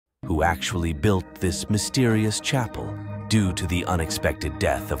who actually built this mysterious chapel. Due to the unexpected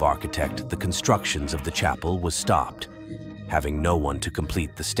death of architect, the constructions of the chapel was stopped. Having no one to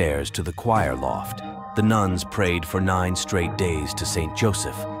complete the stairs to the choir loft, the nuns prayed for 9 straight days to Saint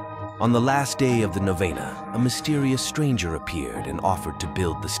Joseph. On the last day of the novena, a mysterious stranger appeared and offered to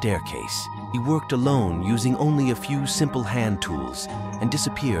build the staircase. He worked alone using only a few simple hand tools and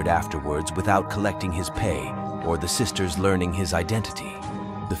disappeared afterwards without collecting his pay or the sisters learning his identity.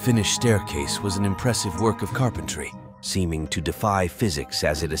 The finished staircase was an impressive work of carpentry, seeming to defy physics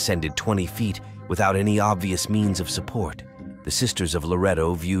as it ascended 20 feet without any obvious means of support. The Sisters of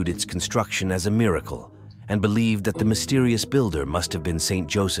Loretto viewed its construction as a miracle and believed that the mysterious builder must have been Saint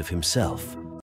Joseph himself.